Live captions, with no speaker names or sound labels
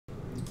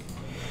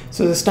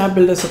So the Snap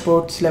Builder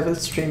supports level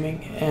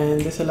streaming, and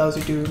this allows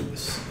you to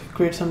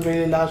create some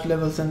really large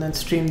levels and then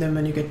stream them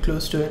when you get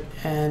close to it,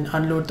 and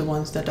unload the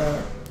ones that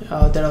are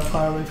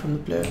far away from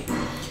the player.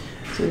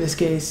 So in this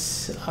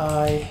case,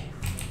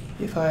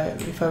 if I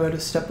were to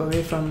step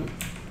away from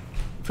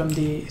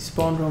the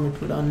spawn room,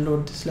 it would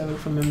unload this level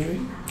from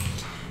memory,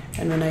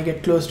 and when I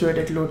get close to it,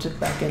 it loads it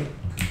back in.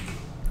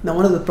 Now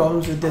one of the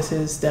problems with this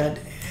is that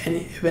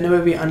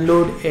whenever we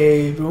unload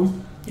a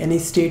room, any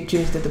state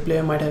change that the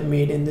player might have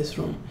made in this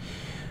room,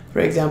 for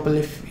example,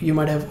 if you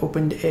might have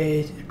opened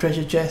a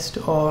treasure chest,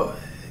 or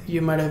you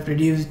might have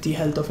reduced the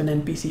health of an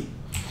NPC,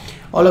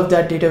 all of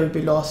that data will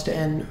be lost,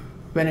 and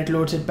when it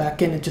loads it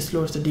back in, it just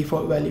loads the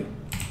default value.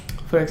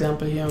 For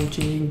example, here I'm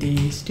changing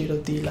the state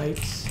of the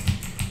lights,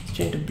 it's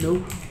changed to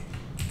blue,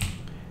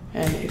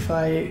 and if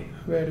I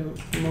were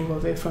to move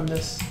away from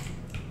this,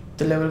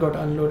 the level got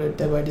unloaded,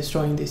 thereby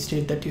destroying the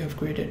state that you have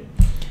created.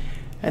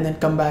 And then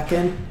come back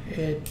in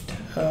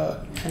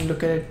and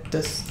look at it,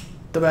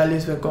 the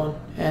values were gone,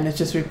 and it's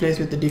just replaced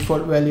with the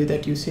default value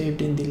that you saved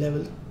in the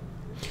level.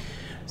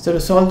 So to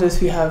solve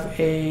this, we have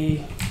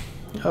a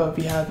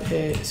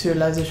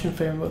serialization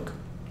framework,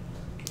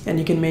 and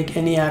you can make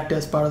any actor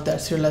as part of that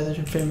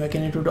serialization framework,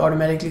 and it would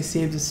automatically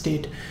save the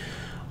state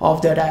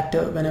of that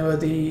actor whenever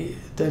the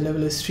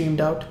level is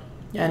streamed out,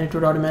 and it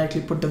would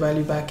automatically put the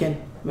value back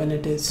in when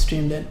it is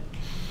streamed in,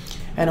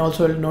 and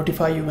also it'll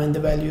notify you when the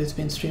value has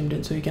been streamed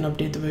in, so you can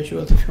update the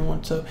visuals if you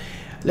want. So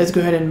let's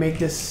go ahead and make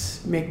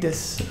this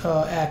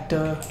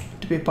actor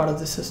to be part of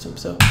the system.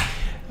 So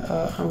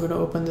I'm going to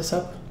open this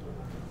up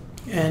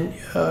and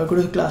go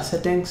to the class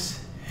settings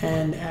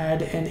and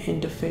add an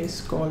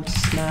interface called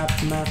snap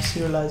map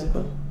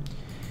serializable.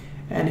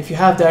 And if you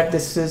have that,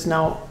 this is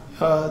now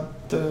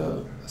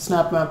the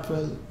snap map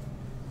will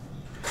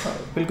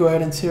go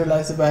ahead and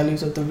serialize the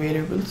values of the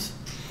variables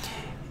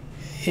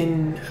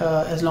in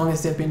as long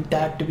as they've been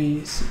tagged to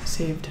be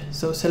saved.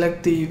 So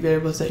select the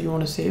variables that you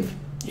want to save.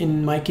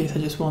 In my case, I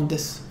just want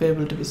this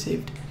variable to be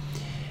saved,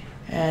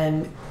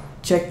 and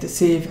check the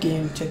save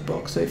game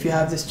checkbox. So if you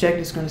have this checked,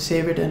 it's going to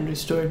save it and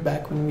restore it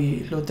back when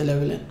we load the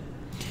level in.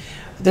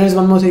 There is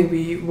one more thing: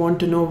 we want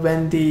to know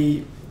when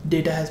the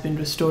data has been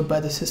restored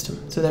by the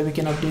system, so that we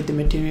can update the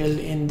material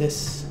in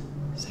this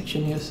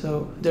section here.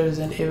 So there is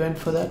an event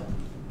for that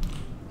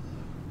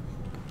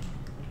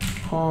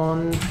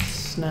on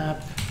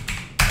snap,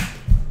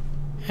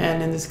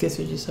 and in this case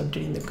we're just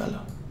updating the color.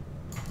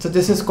 So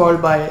this is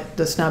called by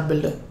the Snap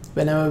Builder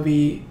whenever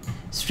we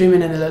stream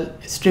in a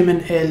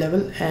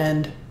level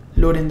and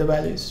load in the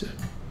values to it.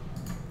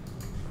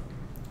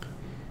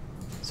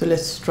 So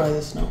let's try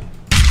this now.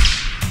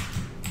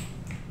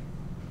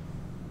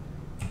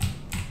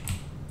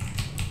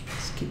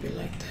 Let's keep it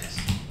like this.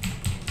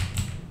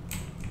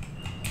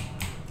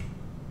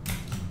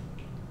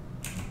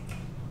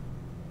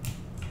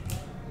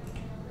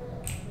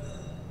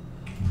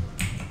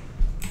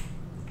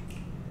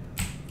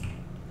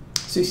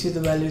 So you see the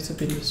values have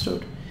been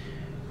restored.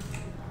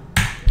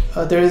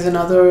 There is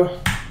another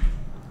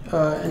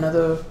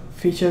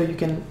feature. You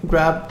can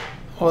grab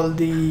all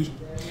the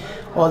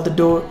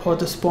door or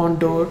the spawn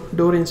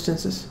door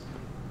instances,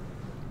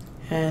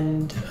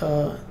 and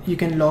you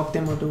can lock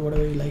them or do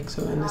whatever you like.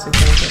 So in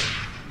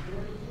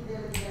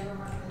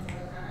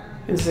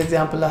this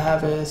example, I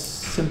have a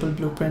simple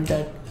blueprint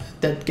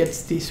that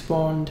gets the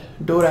spawned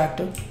door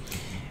actor,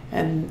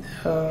 and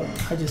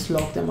I just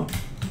lock them up.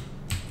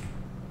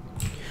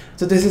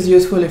 So this is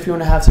useful if you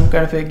want to have some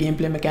kind of a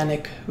gameplay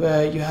mechanic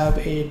where you have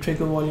a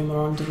trigger volume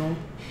around the room,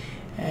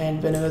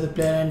 and whenever the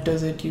player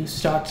enters it, you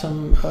start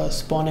some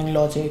spawning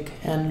logic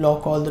and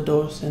lock all the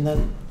doors, and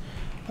then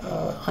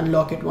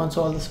unlock it once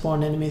all the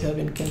spawned enemies have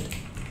been killed.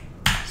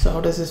 So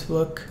how does this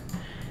work?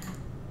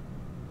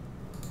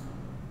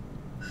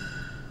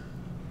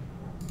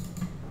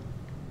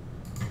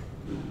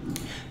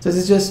 So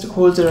this just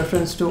holds a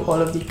reference to all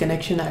of the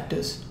connection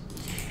actors.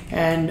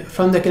 And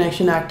from the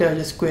connection actor, I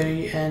just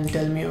query and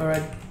tell me,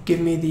 alright, give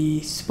me the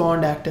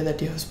spawned actor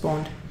that you have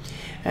spawned.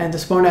 And the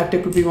spawned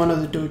actor could be one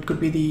of the two. It could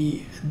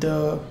be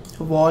the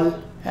wall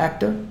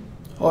actor,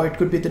 or it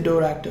could be the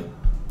door actor.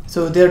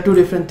 So there are two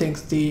different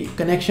things. The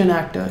connection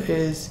actor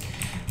is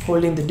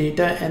holding the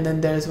data, and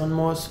then there is one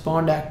more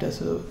spawned actor.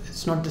 So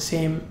it's not the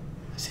same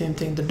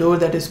thing. The door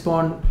that is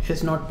spawned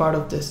is not part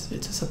of this.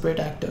 It's a separate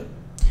actor.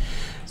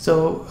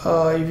 So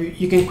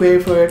you can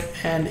query for it,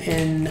 and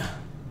in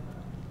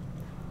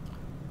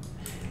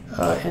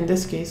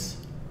this case,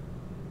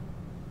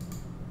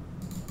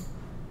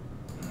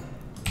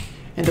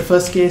 in the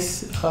first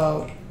case,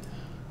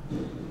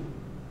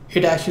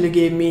 it actually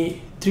gave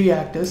me 3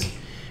 actors.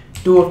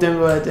 2 of them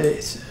were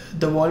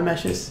the wall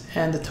meshes,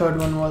 and the third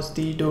one was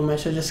the door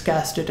mesh. I just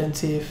cast it and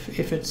see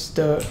if it's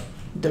the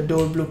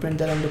door blueprint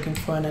that I'm looking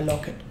for, and I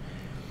lock it.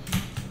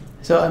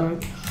 So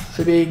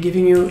I'll be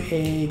giving you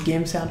a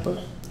game sample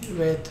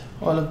with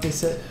all of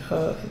this.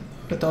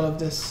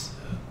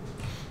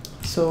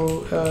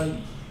 So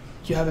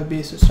you have a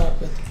base to start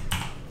with.